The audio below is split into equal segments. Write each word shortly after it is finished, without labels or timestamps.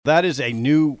That is a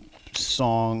new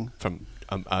song from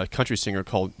a country singer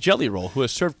called Jelly Roll, who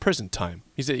has served prison time.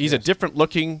 He's a different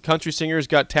looking country singer. He's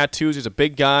got tattoos. He's a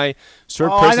big guy.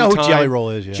 Served prison time. I know who Jelly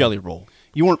Roll is. Yeah. Jelly Roll.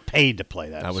 You weren't paid to play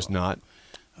that. I was not.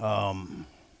 Right.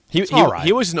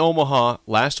 He was in Omaha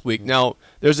last week. Now,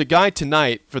 there's a guy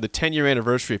tonight for the 10-year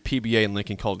anniversary of PBA in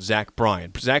Lincoln called Zach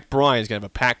Bryan. Zach Bryan is going to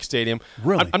have a packed stadium.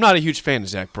 Really? I'm not a huge fan of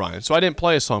Zach Bryan, so I didn't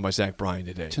play a song by Zach Bryan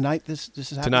today. Tonight, this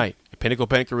is happening? Tonight, at Pinnacle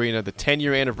Bank Arena, the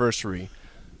 10-year anniversary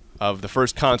of the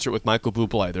first concert with Michael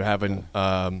Bublé. They're having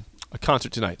a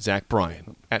concert tonight, Zach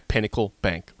Bryan, at Pinnacle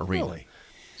Bank Arena. Really?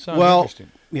 Sounds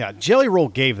interesting. Yeah, Jelly Roll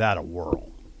gave that a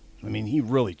whirl. I mean, he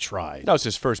really tried. That was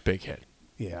his first big hit.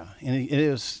 Yeah, and it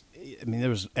is. I mean,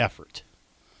 there was effort.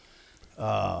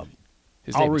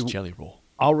 His name is Jelly Roll.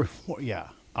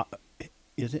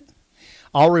 Is it?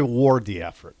 I'll reward the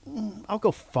effort. I'll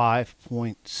go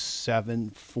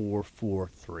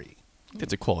 5.7443.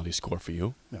 That's a quality score for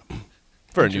you. Yeah.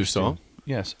 For a new song.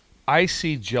 Yes. I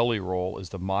see Jelly Roll as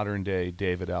the modern-day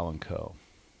David Allan Coe.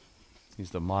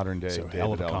 He's the modern-day David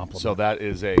hell of a Allan. compliment. So that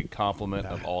is a compliment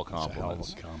of all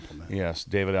compliments. That's a hell of a compliment. Yes,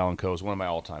 David Allan Coe is one of my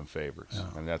all-time favorites,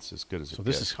 and that's as good as it So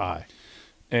gets. this is high.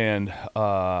 And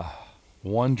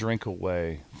One Drink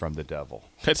Away from the Devil.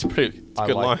 That's it's a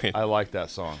good line. I like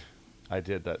that song. I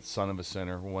did that. Son of a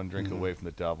Sinner, One Drink Away from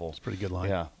the Devil. It's a pretty good line.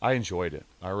 Yeah, I enjoyed it.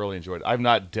 I really enjoyed it. I've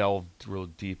not delved real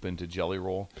deep into Jelly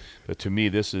Roll, but to me,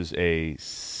 this is a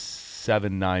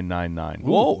 7999.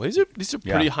 Whoa, these are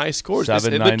pretty high scores. Guys,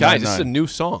 this is a new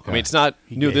song. I mean, it's not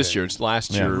new this year. It's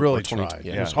last year. Really tried.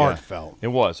 Yeah. It was heartfelt. It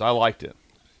was. I liked it. It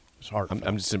was heartfelt.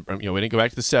 I'm just, we didn't go back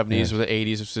to the 70s or the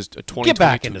 80s. It's just a 2022 Get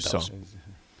back into those. song.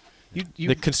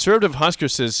 The conservative Husker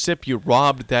says, Sip, you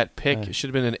robbed that pick. It should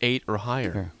have been an 8 or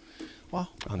higher. Well,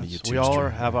 on the YouTube we all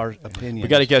stream. have our opinions. We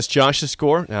got to guess Josh's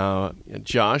score. Now,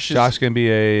 Josh going to be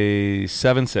a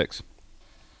 7-6.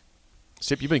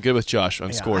 Sip, you've been good with Josh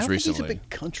on scores recently. He's a big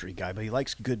country guy, but he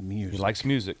likes good music. He likes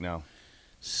music now.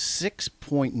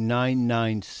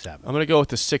 6.997. I'm going to go with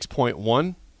the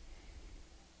 6.1.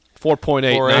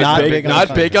 4.8.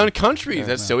 Not big on country.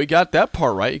 Yeah, So we got that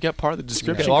part right. You got part of the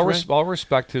description. Okay, I'll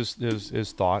respect his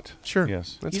thought. Sure.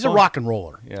 Yes. He's a rock and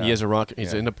roller. Yeah. He is a rock.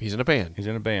 He's in a band. He's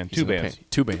in a band. Two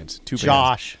bands.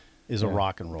 Josh is a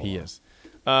rock and roller. He is.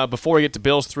 Before we get to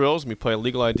Bill's Thrills, let me play a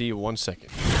legal ID 1 second.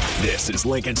 This is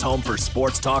Lincoln's home for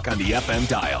sports talk on the FM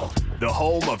dial. The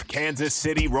home of Kansas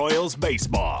City Royals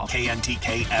baseball.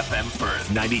 KNTK FM Firth,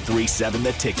 93.7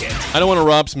 The Ticket. I don't want to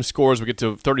rob some scores. We get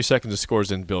to 30 seconds of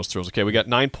scores in Bill's Thrills. Okay, we got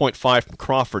 9.5 from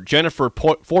Crawford. Jennifer,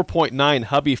 4.9.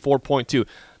 Hubby, 4.2.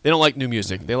 They don't like new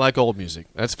music. They like old music.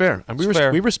 That's fair. And we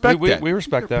respect that. We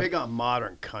respect that. They're big on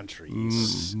modern country.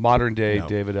 Modern day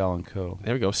David Allan Coe.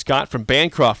 There we go. Scott from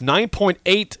Bancroft,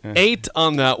 9.88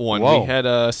 on that one. Whoa. We had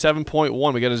a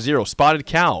 7.1. We got a 0. Spotted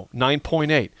Cow,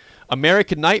 9.8.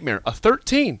 American Nightmare, a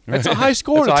 13. That's a high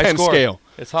score on a 10 scale.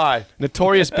 It's high.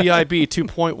 Notorious B.I.B.,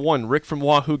 2.1. Rick from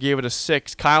Wahoo gave it a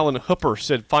 6. Kyle and Hooper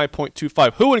said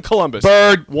 5.25. Who in Columbus?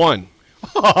 Bird. 1.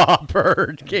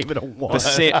 Bird gave it a 1. The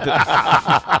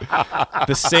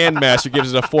Sandmaster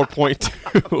gives it a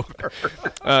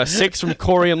 4.2. 6 from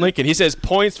Corey and Lincoln. He says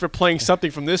points for playing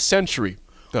something from this century,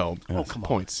 though. Oh, come on.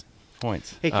 Points.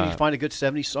 Hey, can you find a good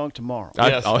 70s song tomorrow?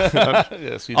 Yes. I'll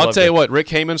tell you what, Rick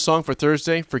Heyman's song for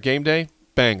Thursday, for game day,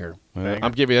 banger.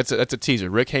 I'm giving you, that's a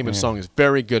teaser. Rick Heyman's song is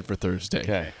very good for Thursday.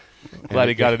 Okay. Glad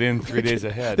he got it in 3 days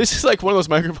ahead. This is like one of those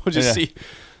microphones you see.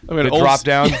 I mean, the drop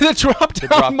down. The drop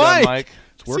down mic.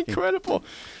 It's working. Incredible.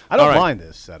 I don't mind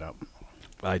this setup.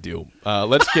 I do.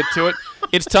 Let's get to it.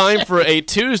 It's time for a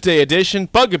Tuesday edition,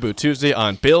 Bugaboo Tuesday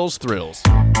on Bill's Thrills.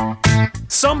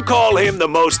 Some call him the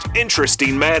most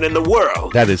interesting man in the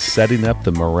world. That is setting up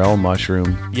the morel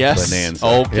mushroom bonanza.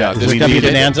 Oh, yeah. This is going to be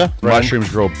bonanza? Mushrooms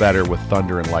grow better with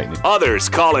thunder and lightning. Others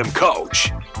call him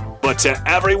Coach. But to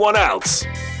everyone else,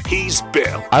 he's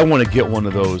Bill. I want to get one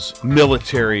of those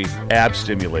military ab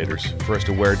stimulators for us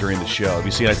to wear during the show. Have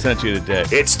you seen? I sent it to you today.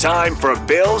 It's time for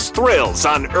Bill's Thrills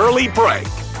on Early Break.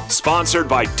 Sponsored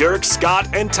by Dirk, Scott,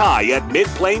 and Ty at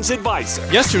MidPlains Advisor.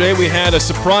 Yesterday we had a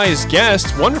surprise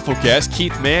guest, wonderful guest,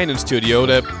 Keith Mann in studio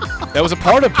that was a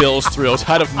part of Bill's Thrills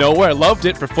out of nowhere. Loved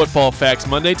it for Football Facts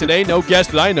Monday. Today, no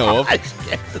guest that I know of.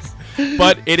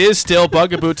 But it is still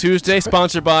Bugaboo Tuesday,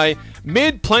 sponsored by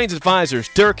MidPlains Advisors.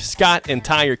 Dirk, Scott, and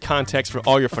Ty, your contacts for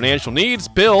all your financial needs.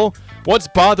 Bill, what's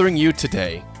bothering you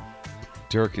today?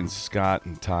 Dirk and Scott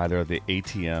and Ty, they're the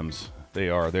ATMs. They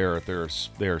are.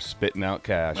 They're spitting out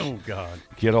cash. Oh, God.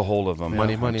 Get a hold of them.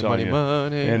 Money.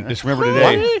 And just remember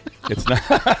today, it's not.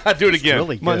 Do it again.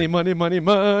 Really good. Money.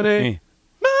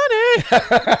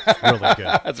 It's really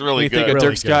good. That's really You good. think of Really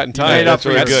Dirk good. Scott and You Ty? made up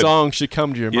for that it. song should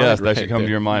come to your mind. Yes, that right should come there.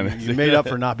 to your mind. You made up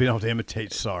for not being able to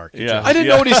imitate Sark. Yeah. I didn't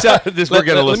know what he sounded.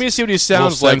 Let me see what he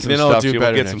sounds like. Then I'll do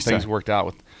better We'll get some next things time. worked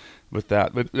out with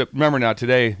that. But remember now,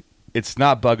 today it's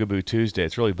not Bugaboo Tuesday.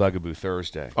 It's really Bugaboo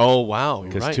Thursday. Oh wow, you're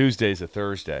Because right. Tuesday's a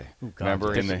Thursday. Remember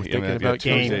we're thinking the about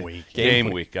Game Tuesday- week. Game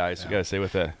week, guys. We got to stay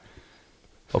with that.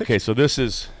 Okay, so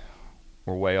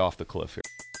we're way off the cliff here.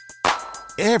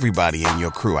 Everybody in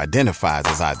your crew identifies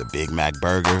as either Big Mac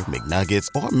Burger, McNuggets,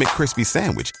 or McCrispy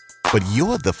Sandwich. But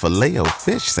you're the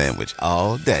Filet-O-Fish Sandwich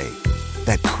all day.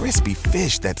 That crispy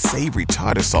fish, that savory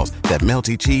tartar sauce, that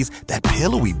melty cheese, that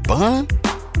pillowy bun.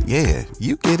 Yeah,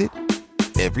 you get it.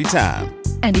 Every time.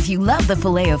 And if you love the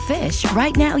Filet-O-Fish,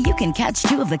 right now you can catch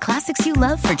 2 of the classics you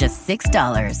love for just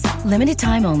 $6. Limited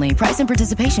time only. Price and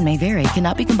participation may vary.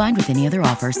 Cannot be combined with any other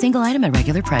offer. Single item at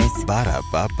regular price.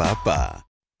 Ba-da-ba-ba-ba.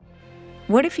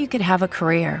 What if you could have a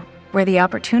career where the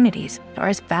opportunities are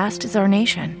as vast as our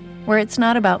nation, where it's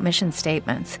not about mission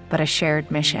statements, but a shared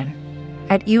mission?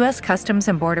 At U.S. Customs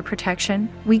and Border Protection,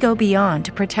 we go beyond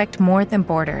to protect more than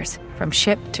borders. From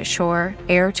ship to shore,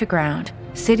 air to ground,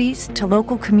 cities to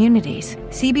local communities,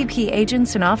 CBP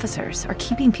agents and officers are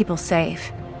keeping people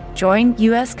safe. Join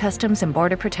U.S. Customs and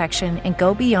Border Protection and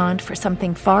go beyond for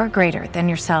something far greater than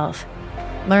yourself.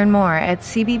 Learn more at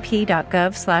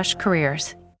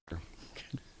cbp.gov/careers.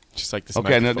 Just like this.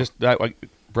 Okay, now microphone.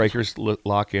 just breakers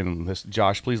lock in. This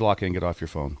Josh, please lock in and get off your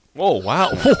phone. Oh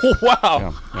wow, wow,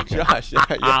 Yeah, okay. Josh, yeah.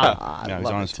 Yeah, he's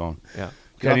on his phone. Yeah.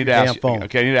 Okay, I need to Get off ask your damn phone.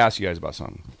 Okay, I need to ask you guys about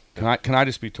something. Can I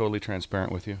just be totally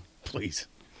transparent with you? Please.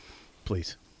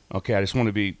 Okay, I just want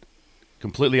to be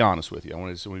completely honest with you. I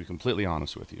want to be completely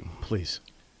honest with you. Please.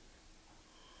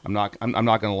 I'm not going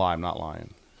to lie. I'm not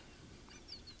lying.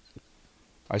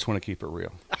 I just want to keep it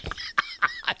real.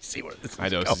 I see where this is I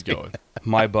know this is going.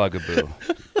 My bugaboo.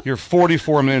 You're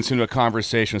 44 minutes into a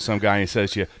conversation with some guy and he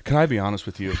says to you, "Can I be honest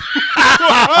with you?"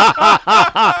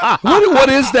 What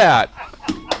is that?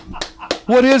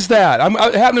 What is that?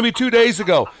 It happened to me 2 days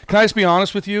ago. Can I just be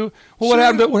honest with you? Well, what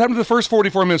happened to the first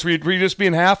 44 minutes? Were you just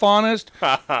being half honest?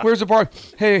 Where's the bar?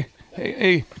 Hey,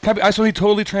 can I just want to be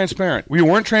totally transparent. We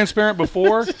weren't transparent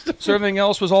before, so everything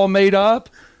else was all made up.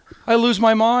 I lose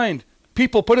my mind.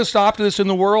 People, put a stop to this in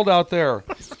the world out there.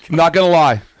 I'm not going to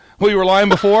lie. Well, you were lying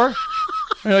before?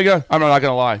 I'm not going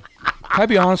to lie. Can I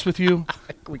be honest with you?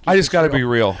 I just got to be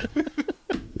real.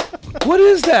 What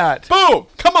is that? Boom!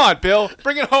 Come on, Bill.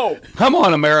 Bring it home. Come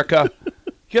on, America.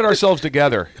 Get ourselves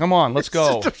together. Come on, let's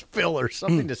go. It's just a filler,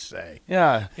 something to say.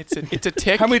 Yeah. It's a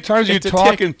tick. How many times are you It's a tick.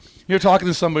 talking? You're talking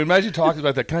to somebody. Imagine talking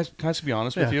about that. Can I just be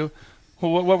honest with Yeah. you?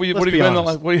 Well, what have you Let's be been?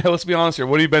 honest. Let's be honest here.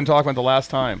 What have you been talking about the last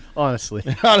time? Honestly.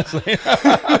 Honestly,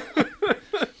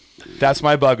 that's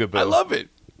my bugaboo. I love it.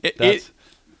 It's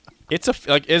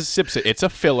like as Sip said, it's a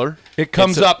filler. It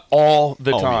comes up all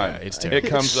the Oh, time. yeah, it's it terrible.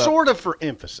 comes It's up. sort of for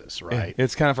emphasis, right?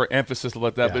 It's kind of for emphasis to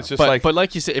let that, Yeah. but it's just But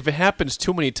like you said, if it happens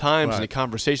too many times in Right. a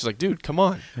conversation, like, dude, come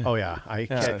on, Oh, yeah. I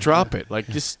can't. drop it. Like,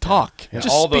 just talk. and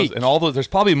Just all speak. those. There's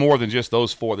probably more than just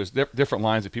those four. There's different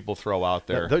lines that people throw out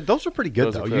there. Those are pretty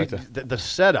good, Those are though. good. The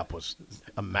setup was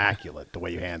immaculate, the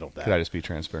way you handled that. Could I just be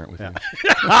transparent with you?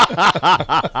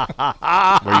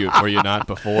 Were you not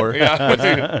before?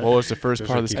 What was the first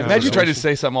part of this Imagine Imagine conversation? trying to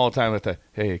say something all the time like that.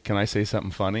 Hey, can I say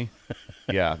something funny?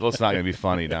 Yeah, well, it's not going to be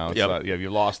funny now. It's Yep. not, you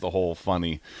lost the whole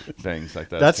funny things like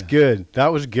that. That's good.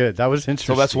 That was good. That was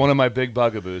interesting. So that's one of my big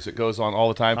bugaboos. It goes on all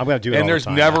the time. I'm gonna do it and all the there's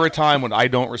time. never a time when I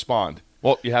don't respond.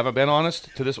 Well, you haven't been honest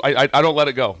to this. I don't let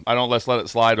it go. I don't let it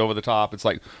slide over the top. It's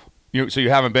like, so you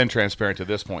haven't been transparent to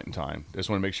this point in time. Just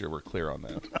want to make sure we're clear on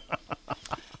that.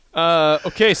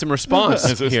 Okay, some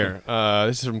response here.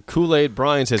 This is from Kool-Aid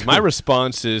Brian says, my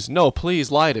response is, no,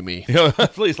 please lie to me.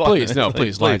 Please,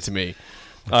 Please lie to me.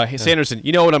 Hey, Sanderson,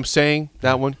 you know what I'm saying?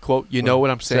 That one, quote, you know what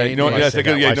I'm saying? You know what? I Yeah, I say think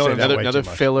that- yeah, I you know say what that I'm way Another too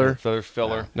much. filler.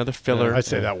 filler. Another filler. I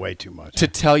say that way too much. To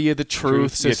tell you the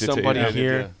truth, says Yeah, to- somebody yeah,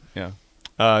 here. Yeah.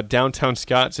 Downtown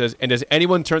Scott says, and does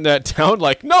anyone turn that down?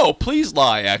 Like, no, please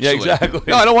lie, actually. Yeah, exactly.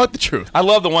 No, I don't want the truth. I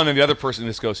love the one and the other person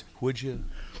just goes, Would you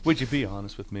be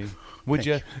honest with me? Would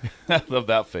you? I love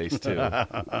that face too.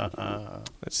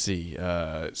 Let's see.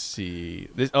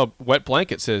 This, Wet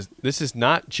Blanket says, this is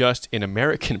not just an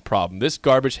American problem. This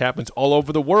garbage happens all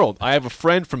over the world. I have a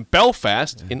friend from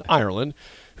Belfast in Ireland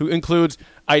who includes,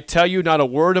 I tell you not a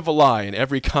word of a lie in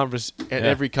every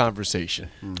conversation.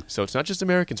 So it's not just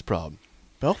Americans' problem.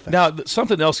 Belfast. Now,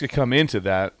 something else could come into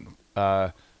that,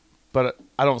 but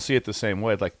I don't see it the same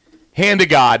way. Like, hand to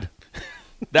God.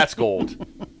 That's gold.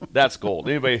 That's gold.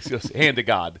 Anybody says hand to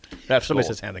God. That's Somebody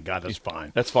gold. says hand to God, that's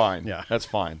fine. That's fine. Yeah. That's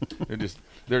fine. They're just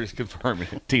They're just confirming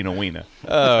it. Tina Weena.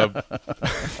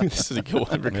 This is a good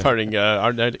one regarding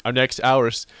our next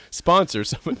hour's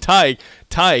sponsors.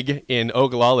 Tig in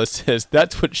Ogallala says,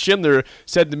 that's what Schindler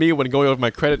said to me when going over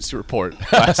my credit report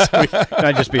last week. Can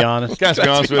I just be honest? Can I just be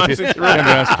honest with you?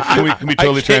 Can we be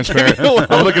totally transparent?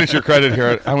 I'm looking at your credit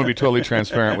here. I'm going to be totally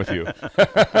transparent with you.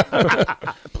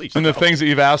 And the things that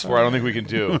you've asked for, I don't think we can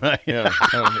do. Yeah,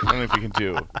 I don't think we can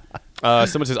do.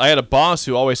 Someone says, I had a boss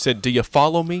who always said, do you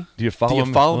follow me? Do you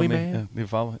follow me, man? Yeah, do you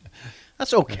follow me?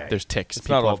 That's okay. There's ticks. It's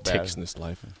People not all have bad. ticks in this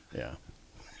life. Yeah.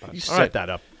 You All set right. that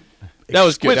up. That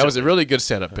was good. That was a exquisitely. really good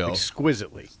setup, Bill.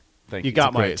 Exquisitely. Thank You you.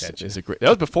 got my Great. attention. It's a great. That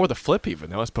was before the flip, even.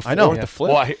 That was before know. the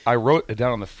flip. Well, I wrote it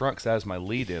down on the front because that was my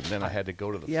lead-in. Then I had to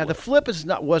go to the Yeah, the flip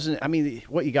wasn't. I mean,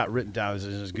 what you got written down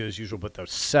isn't as good as usual, but the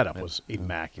setup was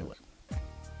immaculate.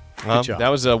 Good job. That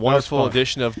was a wonderful fun.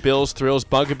 edition of Bill's Thrills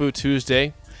Bugaboo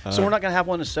Tuesday. So we're not going to have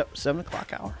one at 7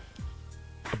 o'clock hour?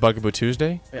 A Bugaboo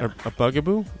Tuesday? Yeah. A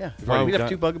Bugaboo? Yeah. Why We'd would have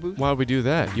 2 bugaboos. Why would we do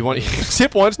that? You want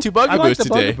Zip wants 2 Bugaboos I like the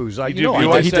today. bugaboos. You You know, do- I you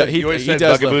like always said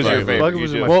does Bugaboos love are your favorite.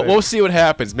 Bugaboos You are do. my We'll see what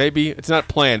happens. Maybe it's not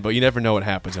planned, but you never know what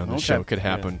happens on this Okay. show. It could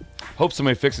happen. Hope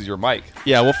somebody fixes your mic.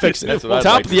 Yeah, we'll fix it. That's what I'd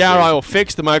Top like of to the hour, see. I will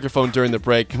fix the microphone during the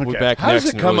break. We'll be Okay. back How next.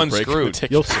 does it in come early break.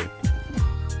 unscrewed? You'll see.